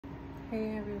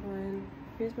Hey everyone,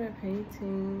 here's my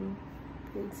painting.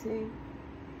 You can see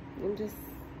I'm just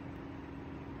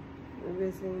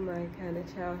revisiting my kind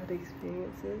of childhood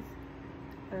experiences.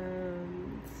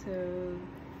 So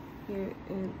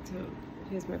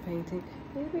here's my painting.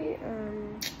 Maybe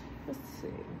let's see,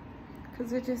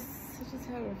 cause I just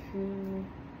have a few.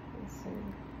 Let's see,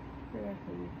 where I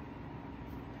can.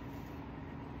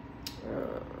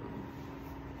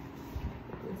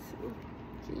 Let's see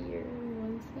here.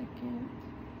 1 second.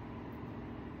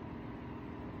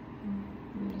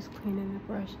 I'm just cleaning the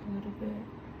brush a little bit.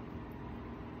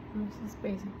 This is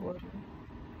basic water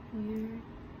here.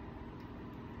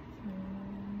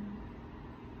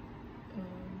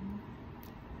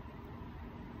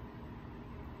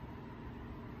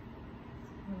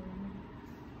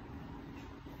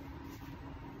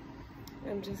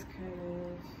 I'm just kind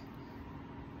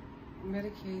of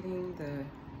medicating the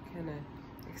kind of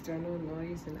external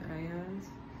noise and ions.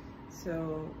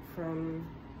 So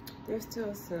there's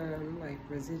still some like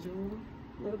residual,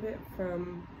 a little bit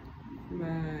from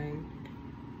my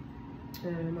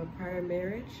my prior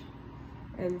marriage,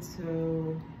 and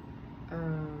so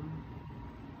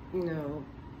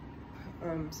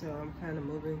so I'm kind of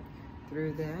moving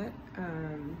through that.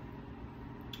 And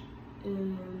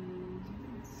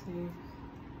let's see,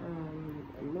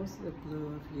 most of the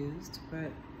blue I've used,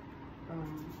 but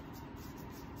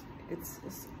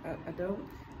I don't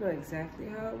know exactly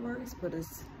how it works, but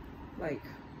it's like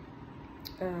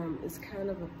it's kind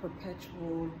of a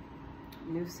perpetual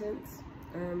nuisance,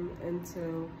 and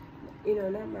so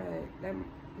not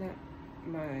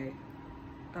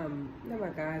my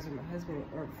guys or my husband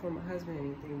or for my husband or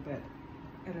anything, but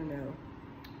I don't know.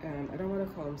 I don't want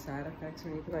to call them side effects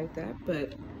or anything like that,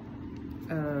 but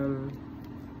so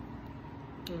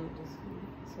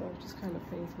I'm just kind of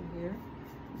painting here,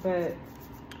 but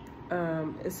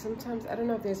it's sometimes, I don't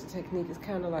know if there's a technique. It's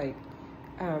kind of like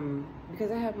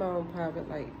because I have my own private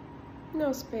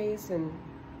space and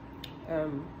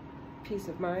peace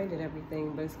of mind and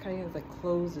everything, but it's kind of like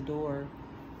close the door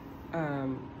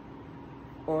on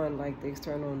like the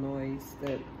external noise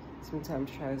that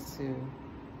sometimes tries to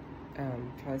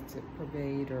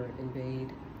pervade or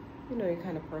invade your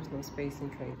kind of personal space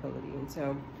and tranquility. And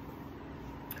so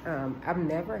I've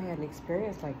never had an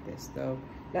experience like this, though.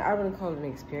 Now I wouldn't call it an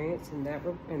experience in that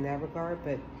regard,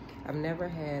 but I've never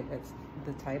had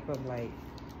the type of like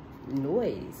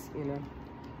noise,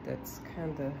 that's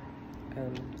kind of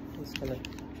just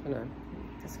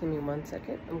give me 1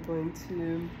 second. I'm going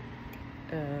to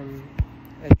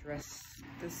address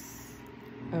this.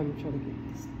 I'm trying to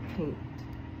get this paint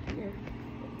here.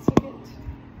 1 second.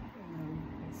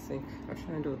 Let's see. I'm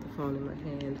trying to do it with the phone in my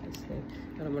hand.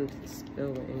 I don't want it to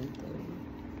spill or anything.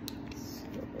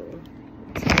 So let's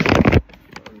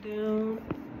down.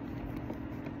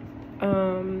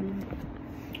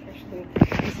 Actually,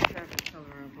 this is not the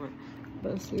color I want.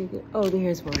 But let's see. Oh,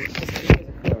 here's one. Here's a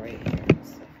color right here.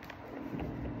 So,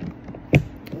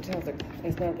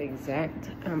 it's not the exact.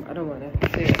 I don't want to.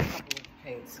 There's a couple of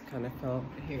paints kind of fell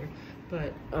here,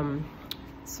 but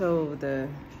so the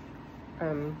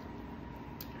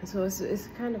so it's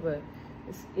kind of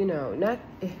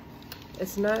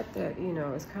it's not that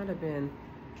it's kind of been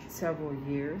several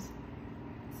years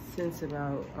since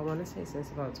about, I want to say since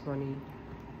about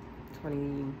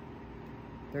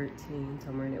 2013,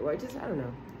 somewhere in it. Well, I don't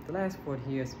know, the last 40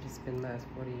 years have just been the last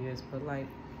 40 years, but like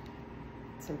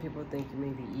some people think it may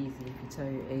be easy if you tell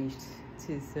your age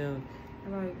too soon.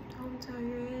 They're like, don't tell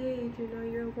your age,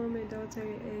 you're a woman, don't tell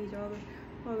your age. All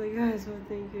the guys will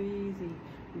think you're easy.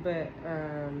 But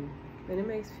and it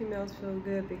makes females feel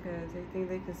good because they think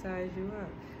they can size you up.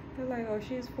 They're like, oh,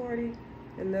 she's 40,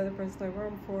 and the other person's like, well,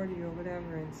 I'm 40 or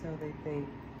whatever, and so they think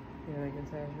they can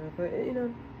size you up. But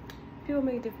people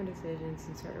make different decisions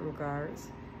in certain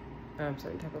regards,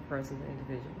 certain type of persons and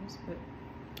individuals. But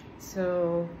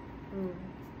so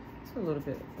it's a little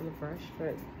bit on the brush,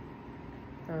 but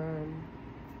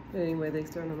anyway, the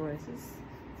external noise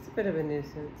it's a bit of a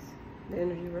nuisance. The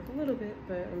energy work a little bit,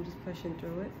 but I'm just pushing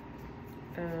through it.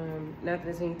 Not that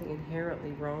there's anything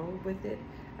inherently wrong with it,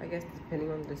 I guess, depending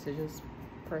on the decisions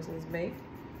persons make.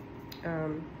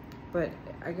 But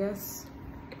I guess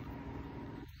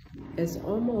it's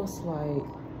almost like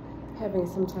having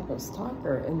some type of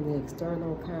stalker in the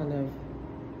external kind of,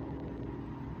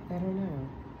 I don't know,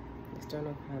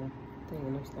 external kind of thing.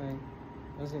 And it's like,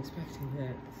 I wasn't expecting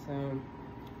that. Some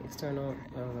external,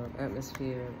 I don't know,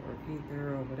 atmosphere or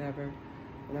ether or whatever.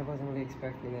 And I wasn't really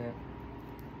expecting that,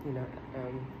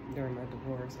 during my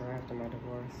divorce or after my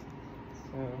divorce.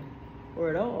 So, or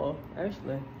at all,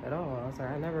 actually, at all. I was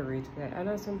like, I never reached that. I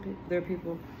know there are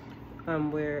people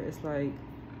where it's like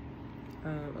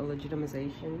a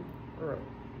legitimization or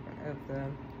of the,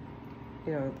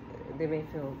 you know, they may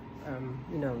feel,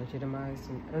 you know, legitimized.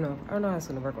 And I don't know how it's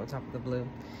gonna work on top of the blue.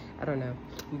 I don't know,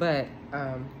 but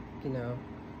you know,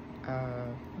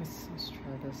 let's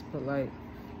try this. But like,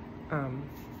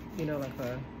 you know,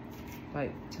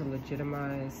 like to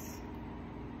legitimize,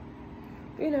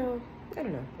 you know, I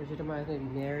don't know, legitimize maybe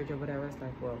marriage or whatever. It's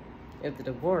like, well, if the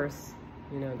divorce,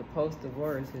 you know, the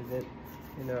post-divorce isn't,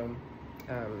 you know,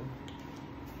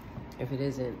 if it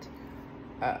isn't,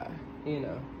 you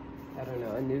know, I don't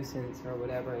know, a nuisance or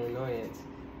whatever, an annoyance,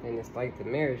 then it's like the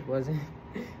marriage wasn't,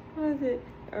 you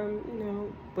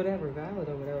know, whatever, valid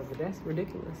or whatever, but that's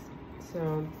ridiculous.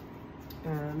 So,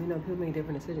 you know, people make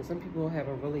different decisions. Some people have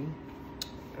a really,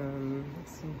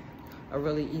 let's see, a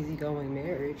really easygoing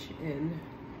marriage, and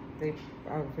they,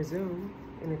 I would presume,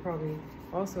 and they probably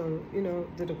also, you know,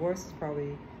 the divorce is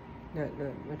probably not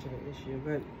much of an issue,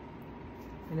 but,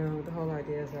 you know, the whole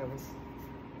idea is I was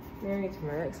married to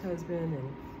my ex-husband,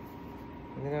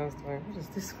 and then I was like, what is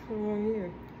this going on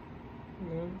here? You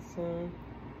know,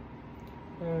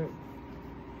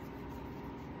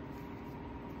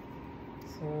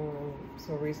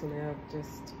 so recently I've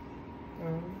just,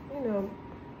 you know,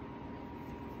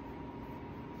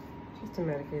 just to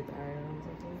medicate the ions,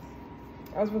 I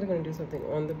guess. I was really going to do something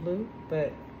on the blue,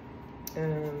 but,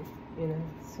 you know,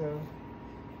 so,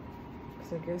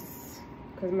 because I guess,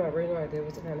 because my original idea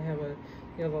was to kind of have a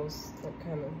yellow, like,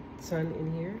 kind of sun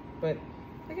in here, but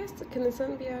I guess, can the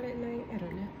sun be out at night? I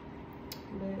don't know,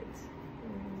 but,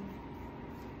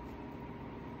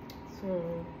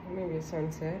 so, maybe a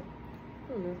sunset,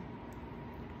 I don't know.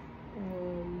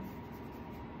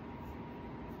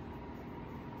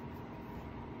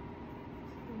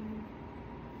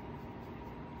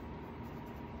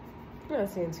 I'm not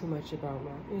saying too much about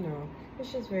my, you know,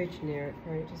 it's just very generic,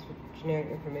 right? Just generic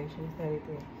information. It's not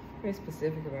anything very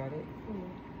specific about it.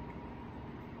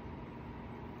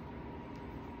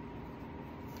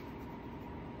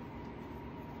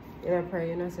 And I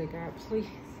pray and I say, God, please,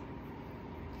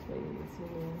 please, you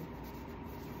know,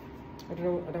 I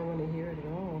don't want to hear it at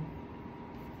all.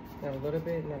 Not a little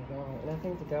bit, not at all. And I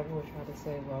think the devil will try to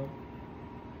say, well,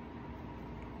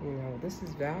 you know, this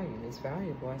is value. It's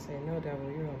valuable. I say, no,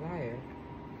 devil, you're a liar.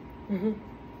 I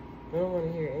don't want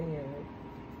to hear any of it.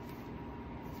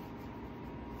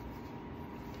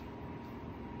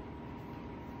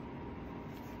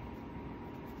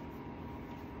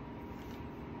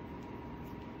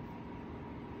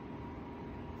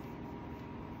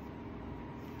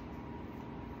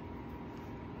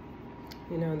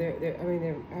 You know, I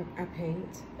mean, I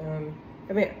paint. I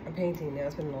mean, I'm painting now.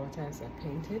 It's been a long time since I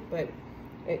painted, but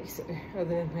it's, other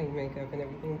than like makeup and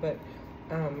everything, but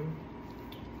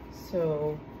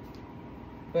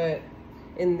but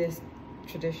in this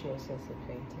traditional sense of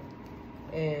painting,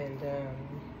 and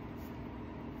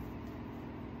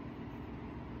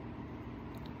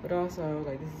but also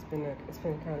like this has been it's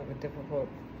been kind of a difficult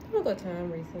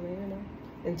time recently, you know,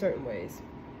 in certain ways.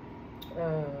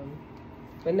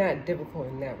 But not difficult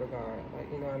in that regard. Like,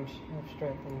 you know, I have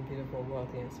strength and beautiful,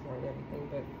 wealthy, and smart and everything.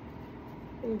 But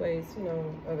in ways, you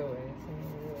know, other ways, I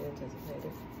don't really anticipate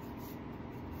it.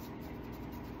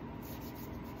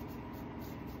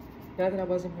 Not that I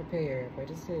wasn't prepared, but I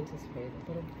just didn't anticipate it.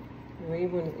 But, you know,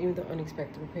 even the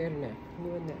unexpected, prepared enough,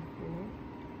 knew enough, you know.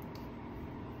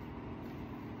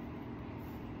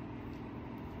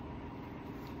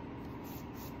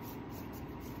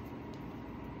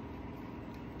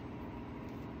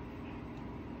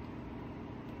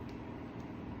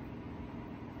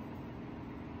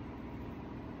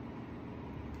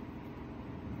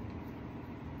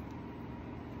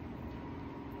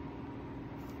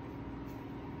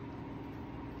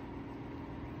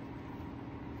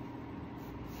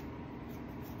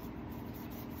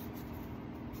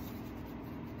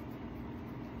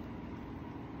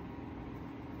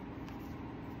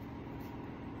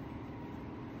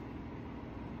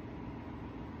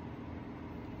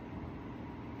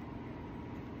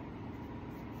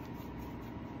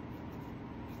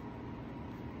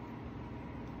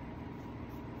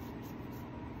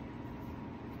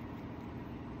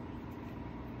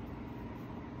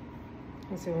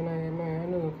 I said when I got married, I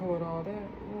knew it would come with all that.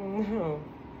 No.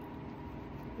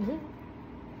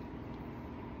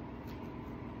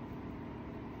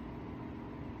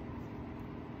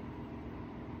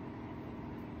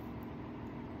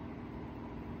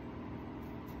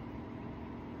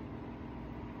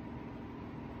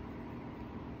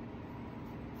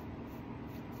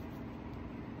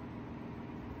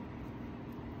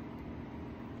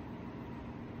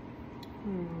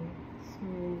 So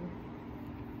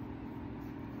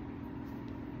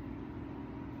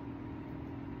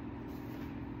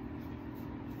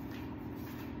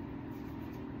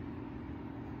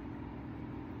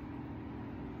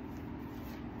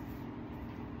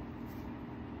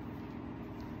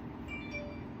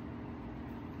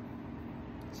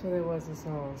So there was a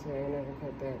song saying never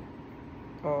cut that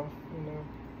off, you know.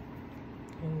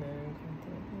 And then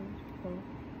cut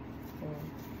that off.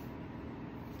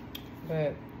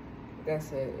 But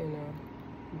that's it, you know.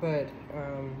 But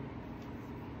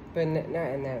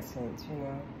not in that sense, you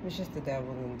know. It's just the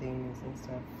devil and demons and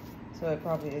stuff. So it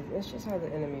probably is. It's just how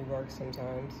the enemy works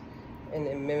sometimes, and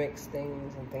it mimics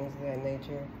things and things of that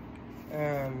nature.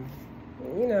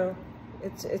 You know,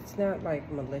 it's not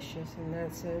like malicious in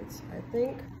that sense. I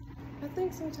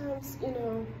think sometimes, you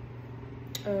know,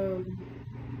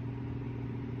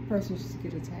 persons just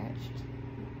get attached,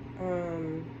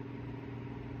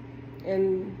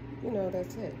 and you know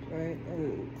that's it, right?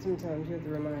 And sometimes you have to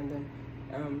remind them,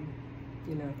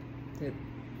 you know, that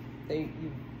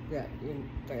you got, you know,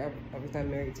 like I was not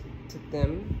married to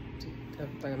them,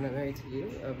 like I'm not married to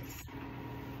you. I was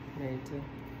married to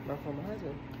my former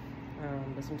husband.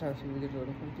 But sometimes people get a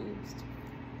little confused.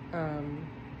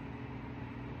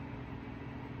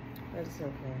 That's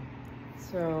okay.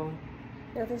 So,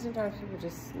 yeah, I think sometimes people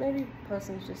just, maybe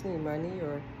persons just need money,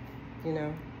 or, you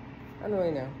know, I don't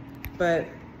really know. But,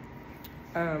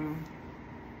 so,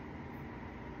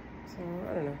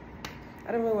 I don't know.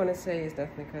 I don't really want to say it's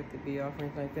definitely cut the beat off or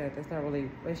anything like that. That's not really,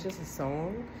 it's just a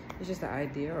song. It's just an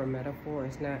idea or a metaphor.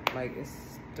 It's not like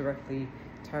it's directly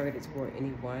targeted toward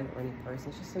anyone or any person.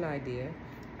 It's just an idea,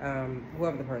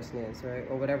 whoever the person is, right?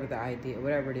 Or whatever the idea,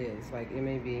 whatever it is. Like, it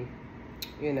may be,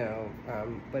 you know,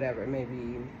 whatever. It may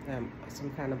be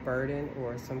some kind of burden,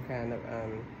 or some kind of,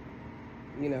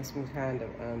 you know, some kind of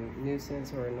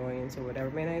nuisance or annoyance or whatever.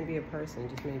 It may not even be a person.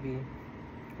 It just may be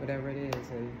whatever it is.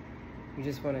 And you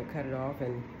just want to cut it off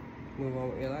and move on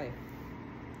with your life.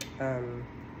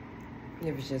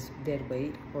 If it's just dead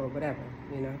weight or whatever,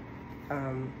 you know.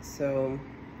 So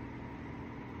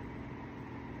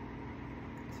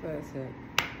that's it.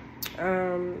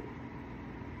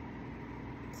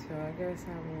 So I guess I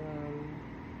will,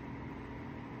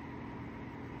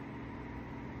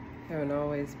 haven't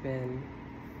always been,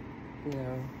 you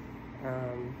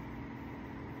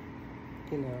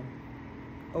know,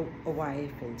 a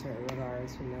wife in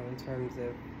regards, you know, in terms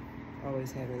of I've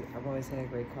always had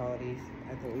great qualities.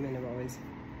 I think men have always,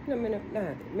 you know,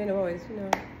 men have always, you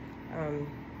know,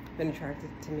 been attracted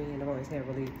to me, and I've always had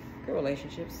really good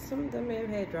relationships. Some of them may have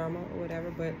had drama or whatever,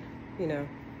 but, you know,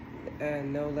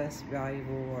 no less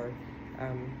valuable, or,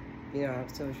 you know, I've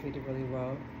still treated really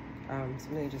well. It's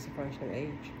really just a function of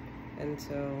age. And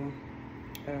so,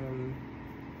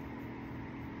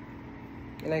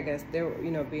 and I guess there were, you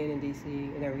know, being in DC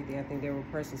and everything, I think there were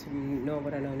persons who know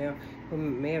what I know now who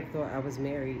may have thought I was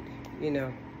married, you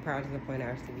know, prior to the point I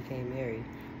actually became married,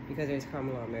 because there's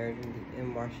common law marriage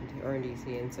in Washington or in DC.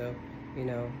 And so, you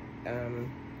know,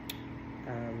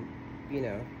 you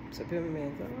know, so people may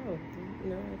have thought, oh, you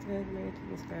know, it's married to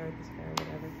this guy or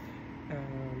whatever.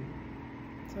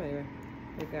 So anyway,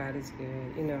 but God is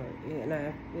good, you know, and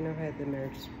I, you know, had the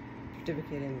marriage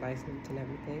certificate and license and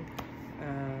everything.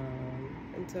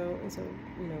 And so,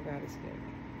 you know, God is good.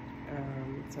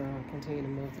 So I'll continue to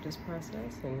move through this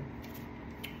process, and,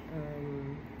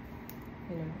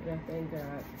 you know, and I thank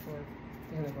God for the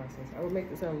healing process. I will make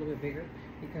this sound a little bit bigger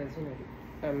because, you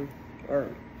know, or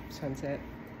sunset,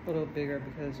 a little bigger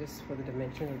because just for the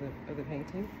dimension of the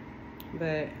painting.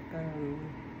 But,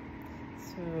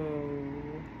 so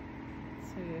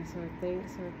yeah, so I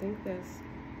think that's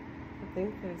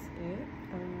it.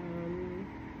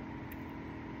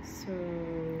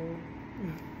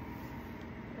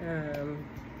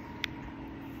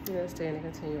 You know, stay in a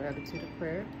continual attitude of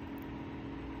prayer,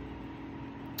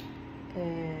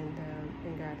 and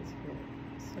God is good.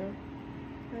 So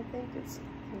I think it's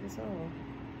all.